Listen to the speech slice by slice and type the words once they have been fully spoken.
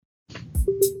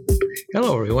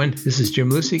Hello, everyone. This is Jim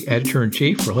Lucy,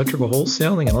 Editor-in-Chief for Electrical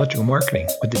Wholesaling and Electrical Marketing,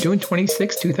 with the June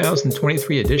 26,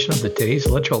 2023 edition of the Today's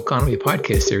Electrical Economy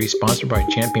podcast series sponsored by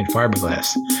Champion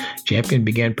Fiberglass. Champion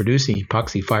began producing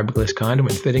epoxy fiberglass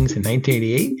conduit fittings in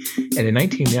 1988, and in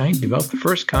 1989 developed the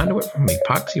first conduit from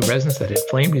epoxy resins that had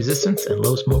flame resistance and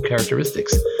low smoke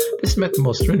characteristics. This met the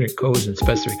most stringent codes and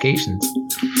specifications.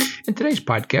 In today's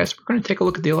podcast, we're going to take a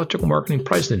look at the Electrical Marketing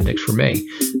Price Index for May,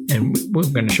 and we're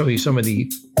going to show you some of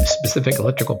the specific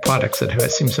electrical products that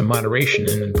have seen some moderation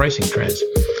in pricing trends.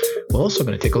 We're also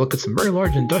going to take a look at some very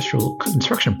large industrial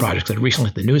construction projects that recently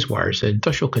hit the news wires.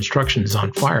 Industrial construction is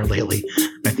on fire lately.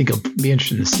 I think it'll be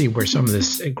interesting to see where some of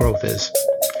this growth is.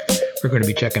 We're going to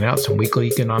be checking out some weekly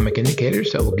economic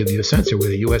indicators that will give you a sense of where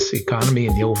the U.S. economy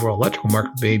and the overall electrical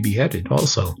market may be headed.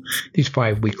 Also, these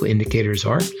 5 weekly indicators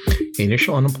are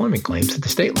initial unemployment claims at the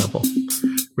state level,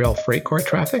 rail freight car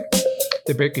traffic,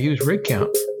 the Baker Hughes rig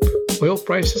count, oil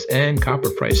prices, and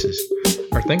copper prices.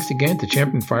 Our thanks again to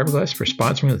Champion Fiberglass for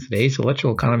sponsoring today's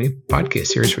Electrical Economy podcast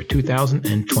series for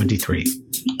 2023.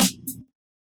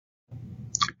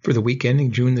 For the week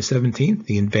ending June the 17th,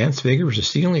 the advanced figure for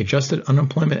seasonally adjusted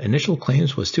unemployment initial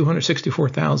claims was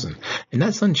 264,000, and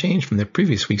that's unchanged from the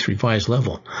previous week's revised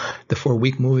level. The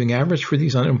 4-week moving average for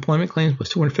these unemployment claims was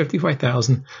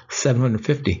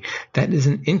 255,750. That is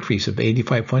an increase of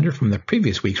 8,500 from the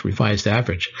previous week's revised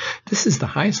average. This is the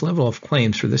highest level of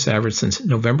claims for this average since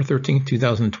November 13,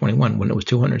 2021, when it was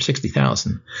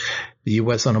 260,000. The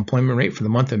U.S. unemployment rate for the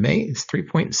month of May is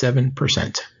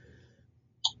 3.7%.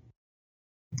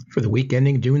 For the week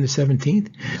ending June the 17th,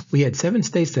 we had 7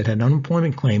 states that had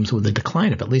unemployment claims with a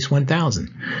decline of at least 1,000.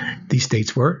 These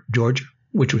states were Georgia,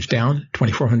 which was down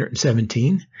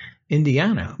 2,417,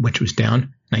 Indiana, which was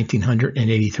down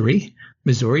 1,983,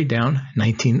 Missouri down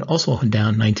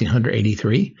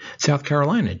 1,983, South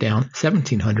Carolina down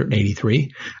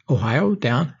 1,783, Ohio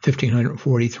down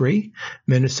 1,543,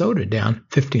 Minnesota down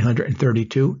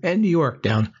 1,532, and New York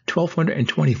down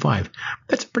 1,225.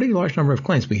 That's a pretty large number of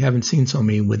claims. We haven't seen so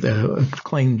many with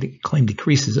claim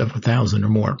decreases of 1,000 or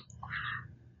more.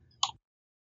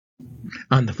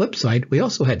 On the flip side, we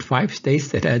also had 5 states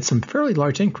that had some fairly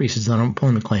large increases in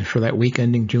unemployment claims for that week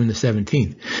ending June the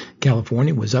 17th.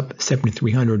 California was up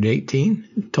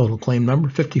 7,318, total claim number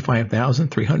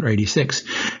 55,386.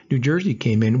 New Jersey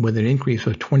came in with an increase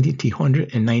of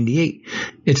 2,298.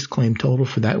 Its claim total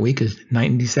for that week is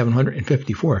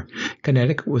 9,754.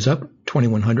 Connecticut was up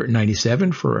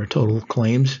 2,197 for a total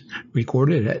claims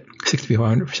recorded at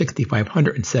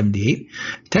 6,578.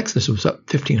 Texas was up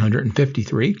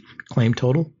 1,553. Claim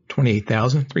total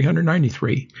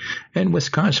 28,393, and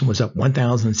Wisconsin was up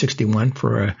 1,061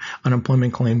 for an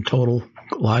unemployment claim total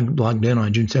logged in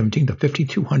on June 17th of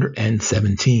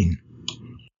 5,217.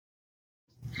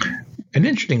 An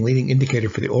interesting leading indicator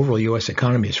for the overall U.S.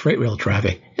 economy is freight rail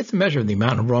traffic. It's a measure of the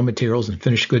amount of raw materials and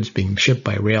finished goods being shipped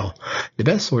by rail. The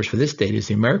best source for this data is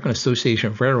the American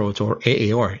Association of Railroads, or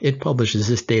AAR. It publishes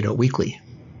this data weekly.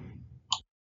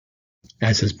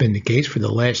 As has been the case for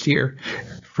the last year,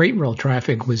 freight rail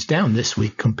traffic was down this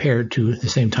week compared to the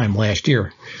same time last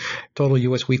year. Total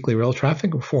U.S. weekly rail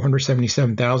traffic of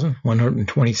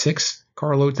 477,126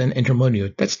 carloads and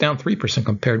intermodal. That's down 3%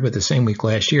 compared with the same week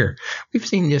last year. We've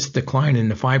seen this decline in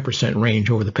the 5%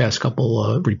 range over the past couple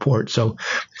of reports, so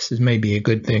this is maybe a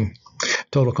good thing.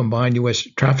 Total combined U.S.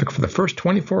 traffic for the first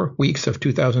 24 weeks of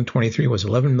 2023 was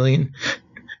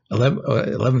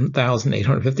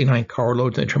 11,859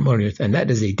 carloads and intermodal, and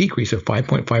that is a decrease of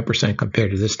 5.5%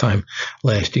 compared to this time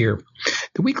last year.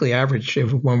 The weekly average,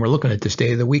 when we're looking at this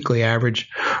data, the weekly average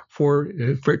for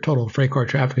total freight car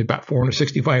traffic is about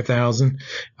 465,000.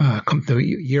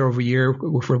 Year over year,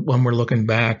 when we're looking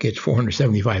back, it's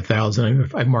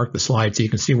 475,000. I've marked the slide so you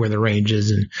can see where the range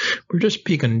is, and we're just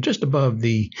peaking just above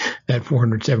that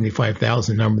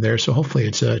 475,000 number there. So hopefully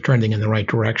it's trending in the right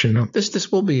direction.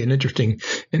 This will be an interesting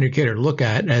indicator to look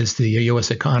at as the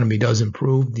U.S. economy does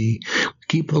improve. We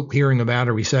keep hearing about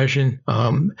a recession.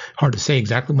 Hard to say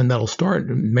exactly when that'll start.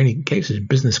 In many cases,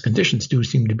 business conditions do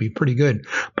seem to be pretty good.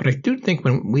 But I do think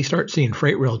when we start seeing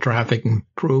freight rail traffic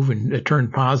improve and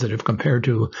turn positive compared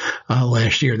to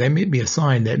last year, that may be a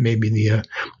sign that maybe the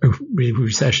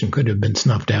recession could have been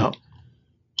snuffed out.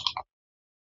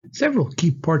 Several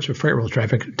key parts of freight rail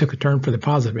traffic took a turn for the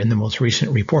positive in the most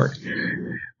recent report.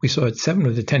 We saw that 7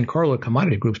 of the 10 carload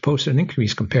commodity groups posted an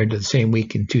increase compared to the same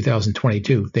week in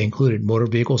 2022. They included motor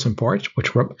vehicles and parts,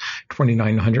 which were up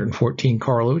 2,914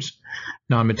 carloads,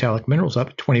 Non-metallic minerals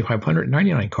up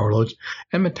 2,599 carloads,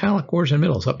 and metallic ores and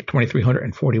metals up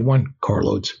 2,341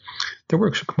 carloads. There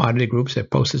were some commodity groups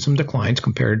that posted some declines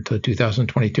compared to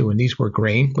 2022, and these were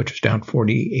grain, which was down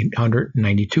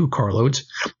 4,892 carloads,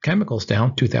 chemicals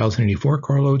down 2,084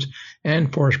 carloads,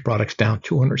 and forest products down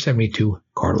 272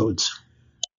 carloads.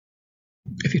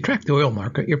 If you track the oil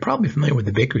market, you're probably familiar with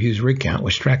the Baker Hughes rig count,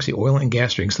 which tracks the oil and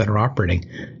gas rigs that are operating.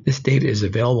 This data is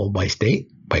available by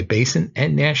state, by basin,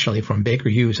 and nationally from Baker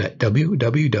Hughes at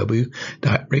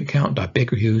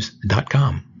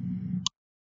www.rigcount.bakerhughes.com.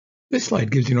 This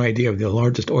slide gives you an idea of the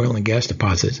largest oil and gas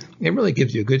deposits. It really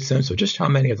gives you a good sense of just how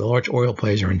many of the large oil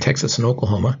plays are in Texas and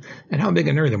Oklahoma, and how big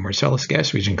an area the Marcellus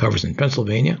gas region covers in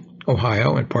Pennsylvania,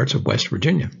 Ohio, and parts of West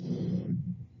Virginia.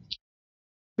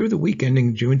 Through the week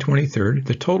ending June 23rd,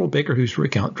 the total Baker Hughes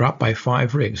rig count dropped by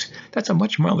 5 rigs. That's a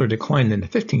much milder decline than the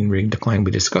 15-rig decline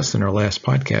we discussed in our last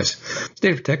podcast. The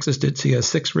state of Texas did see a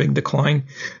 6-rig decline.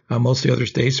 Most of the other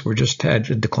states were just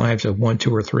had declines of 1,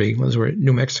 2, or 3. Those were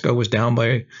New Mexico was down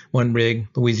by 1 rig,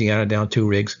 Louisiana down 2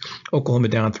 rigs, Oklahoma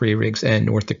down 3 rigs, and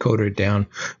North Dakota down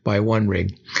by 1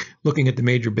 rig. Looking at the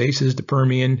major bases, the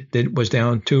Permian was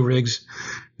down 2 rigs.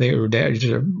 They were just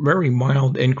a very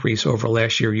mild increase over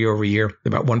last year, year over year,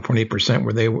 about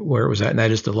 1.8% where it was at, and that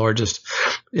is the largest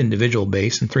individual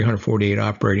base and 348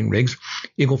 operating rigs.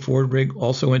 Eagle Ford rig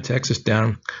also in Texas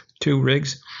down 2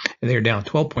 rigs, and they are down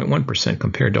 12.1%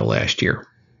 compared to last year.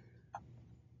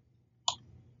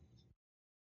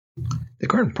 The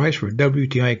current price for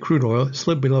WTI crude oil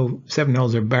slid below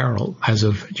 $7 a barrel as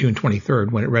of June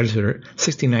 23rd, when it registered at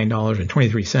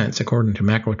 $69.23, according to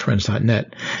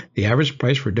macrotrends.net. The average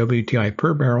price for WTI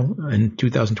per barrel in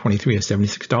 2023 is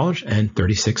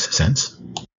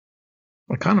 $76.36.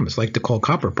 Economists like to call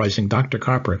copper pricing Dr.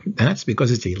 Copper, and that's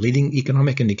because it's a leading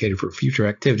economic indicator for future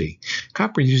activity.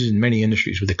 Copper is used in many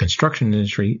industries, with the construction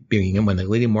industry being one of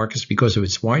the leading markets because of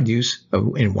its wide use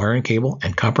in wire and cable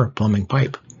and copper plumbing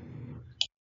pipe.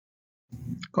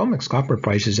 COMEX copper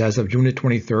prices as of June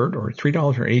 23rd are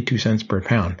 $3.82 per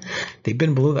pound. They've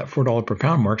been below that $4 per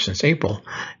pound mark since April,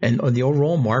 and on the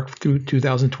overall mark through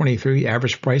 2023,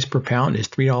 average price per pound is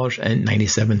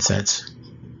 $3.97.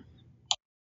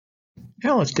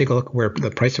 Now let's take a look at where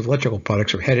the price of electrical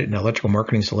products are headed in Electrical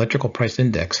Marketing's Electrical Price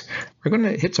Index. We're going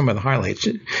to hit some of the highlights.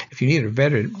 If you need a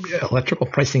vetted electrical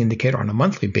pricing indicator on a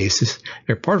monthly basis,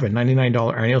 they're part of a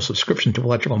 $99 annual subscription to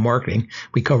Electrical Marketing.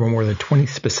 We cover more than 20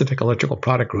 specific electrical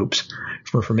product groups.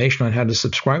 For information on how to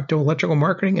subscribe to Electrical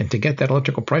Marketing and to get that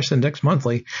electrical price index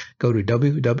monthly, go to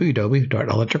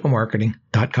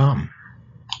www.electricalmarketing.com.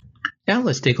 Now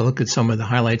let's take a look at some of the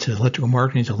highlights of Electrical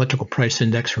Marketing's Electrical Price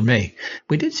Index for May.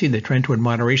 We did see the trend toward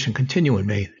moderation continue in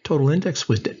May. The total index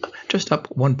was just up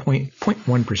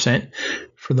 1.1%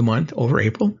 for the month over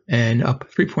April, and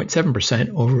up 3.7%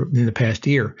 over in the past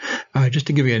year. Just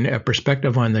to give you a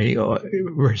perspective on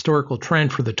the historical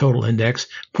trend for the total index,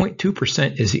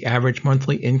 0.2% is the average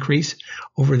monthly increase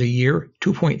over the year.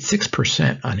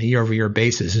 2.6% on a year-over-year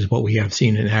basis is what we have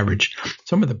seen in average.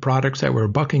 Some of the products that were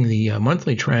bucking the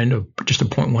monthly trend of just a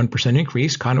 0.1%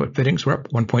 increase: conduit fittings were up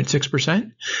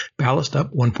 1.6%, ballast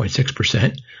up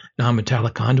 1.6%,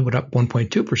 non-metallic conduit up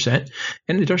 1.2%,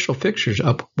 and industrial fixtures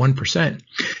up 1%.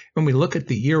 When we look at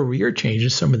the year-over-year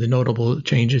changes, some of the notable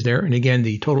changes there, and again,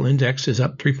 the total index is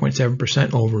up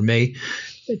 3.7% over May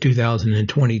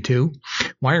 2022.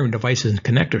 Wiring devices and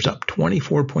connectors up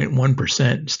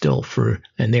 24.1% still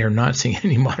and they are not seeing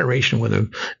any moderation with a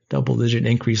double-digit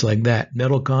increase like that.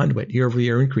 Metal conduit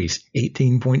year-over-year increase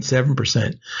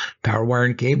 18.7%. Power wire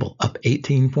and cable up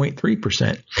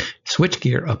 18.3%.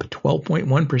 Switchgear up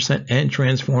 12.1%, and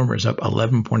transformers up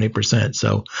 11.8%.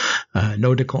 So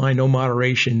no decline, no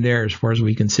moderation there as far as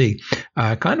we can see.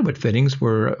 Conduit fittings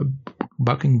were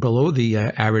bucking below the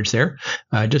average there,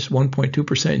 just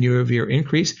 1.2% year-over-year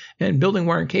increase, and building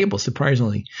wire and cable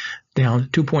surprisingly down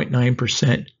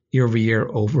 2.9% year-over-year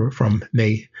over from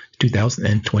May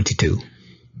 2022.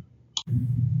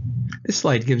 This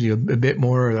slide gives you a bit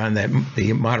more on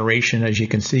the moderation, as you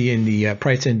can see in the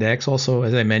price index. Also,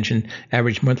 as I mentioned,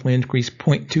 average monthly increase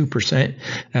 0.2%.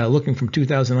 Looking from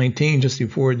 2019, just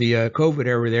before the COVID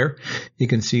era there, you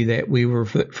can see that we were,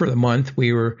 for the month,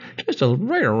 we were just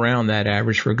right around that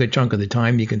average for a good chunk of the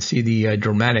time. You can see the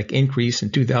dramatic increase in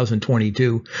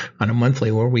 2022 on a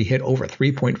monthly, where we hit over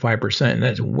 3.5%, and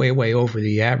that's way, way over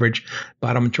the average.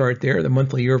 Bottom chart there, the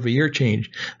monthly year-over-year change.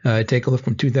 Take a look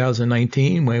from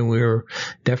 2019, when we were we're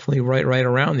definitely right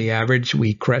around the average.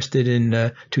 We crested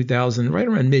in 2000, right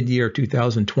around mid-year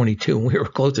 2022, and we were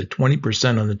close to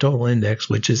 20% on the total index,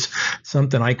 which is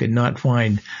something I could not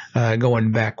find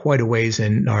going back quite a ways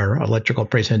in our electrical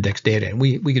price index data. And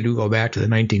we could go back to the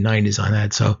 1990s on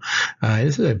that. So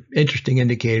this is an interesting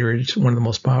indicator. It's one of the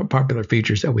most popular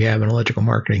features that we have in electrical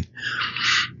marketing.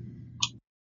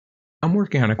 I'm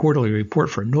working on a quarterly report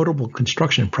for notable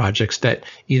construction projects that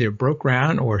either broke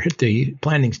ground or hit the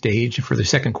planning stage for the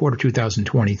second quarter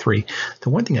 2023. The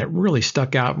one thing that really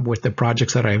stuck out with the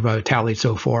projects that I've tallied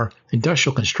so far,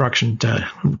 industrial construction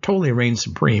totally reigns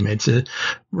supreme. It's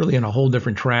really on a whole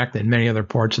different track than many other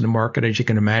parts of the market, as you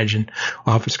can imagine.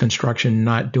 Office construction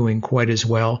not doing quite as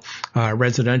well.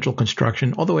 Residential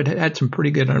construction, although it had some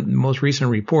pretty good, the most recent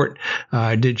report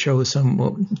did show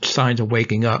some signs of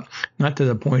waking up, not to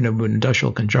the point of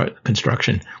industrial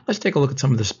construction. Let's take a look at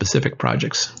some of the specific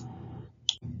projects.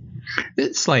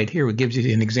 This slide here gives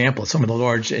you an example of some of the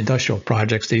large industrial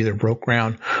projects that either broke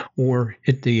ground or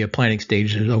hit the planning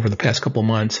stages over the past couple of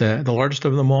months. The largest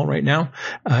of them all right now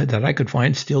that I could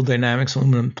find, Steel Dynamics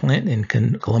aluminum plant in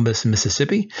Columbus,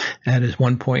 Mississippi. That is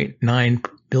 $1.9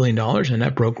 billion, and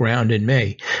that broke ground in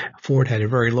May. Ford had a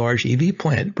very large EV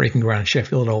plant breaking ground in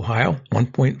Sheffield, Ohio,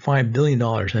 $1.5 billion,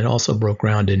 and it also broke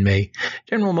ground in May.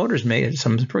 General Motors made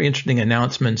some pretty interesting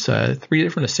announcements, 3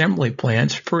 different assembly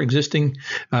plants for existing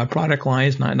product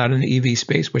lines, not in the EV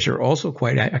space, which are also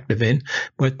quite active in,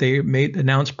 but they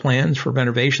announced plans for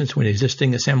renovations to an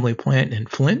existing assembly plant in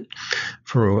Flint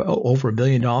for over $1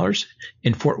 billion,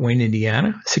 in Fort Wayne,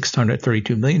 Indiana,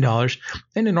 $632 million,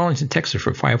 and in Arlington, Texas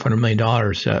for $500 million.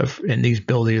 And these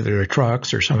build either their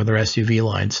trucks or some of their SUV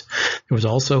lines. There was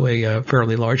also a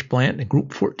fairly large plant, a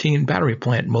Group 14 battery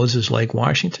plant in Moses Lake,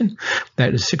 Washington.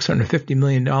 That is $650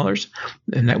 million,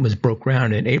 and that was broke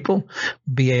ground in April.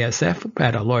 BASF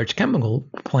had a large chemical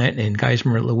plant in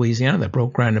Geismar, Louisiana, that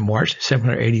broke ground in March,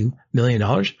 $780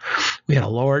 million. We had a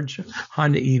large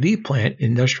Honda EV plant,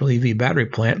 industrial EV battery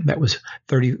plant, that was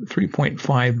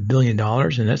 $33.5 billion,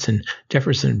 and that's in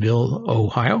Jeffersonville,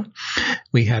 Ohio.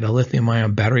 We had a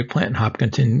lithium-ion battery plant in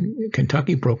Hopkinton,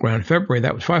 Kentucky, broke ground in February.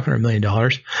 That was $500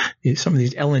 million. Some of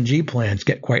these LNG plants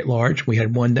get quite large. We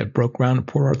had one that broke ground in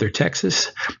Port Arthur,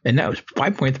 Texas, and that was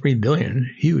 $5.3 billion,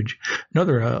 huge.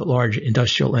 Another large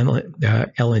industrial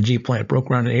LNG plant broke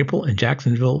ground in April in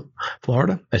Jacksonville,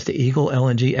 Florida. That's the Eagle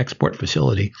LNG export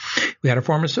facility. We had a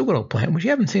pharmaceutical plant, which you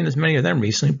haven't seen as many of them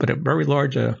recently, but a very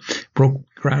large broke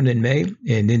ground in May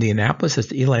in Indianapolis. That's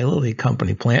the Eli Lilly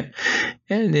Company plant.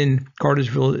 And in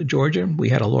Cartersville, Georgia, we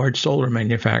had a large solar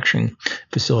manufacturing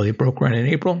facility broke ground in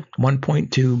April,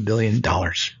 $1.2 billion.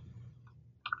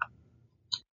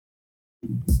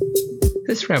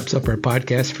 This wraps up our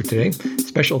podcast for today.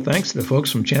 Special thanks to the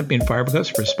folks from Champion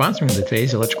Fiberglass for sponsoring the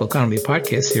Today's Electrical Economy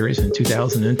podcast series in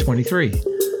 2023.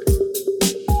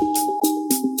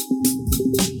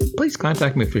 Please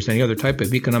contact me if there's any other type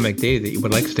of economic data that you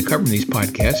would like us to cover in these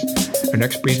podcasts. Our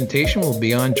next presentation will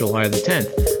be on July the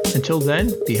 10th. Until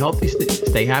then, be healthy,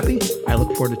 stay happy. I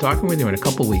look forward to talking with you in a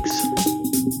couple weeks.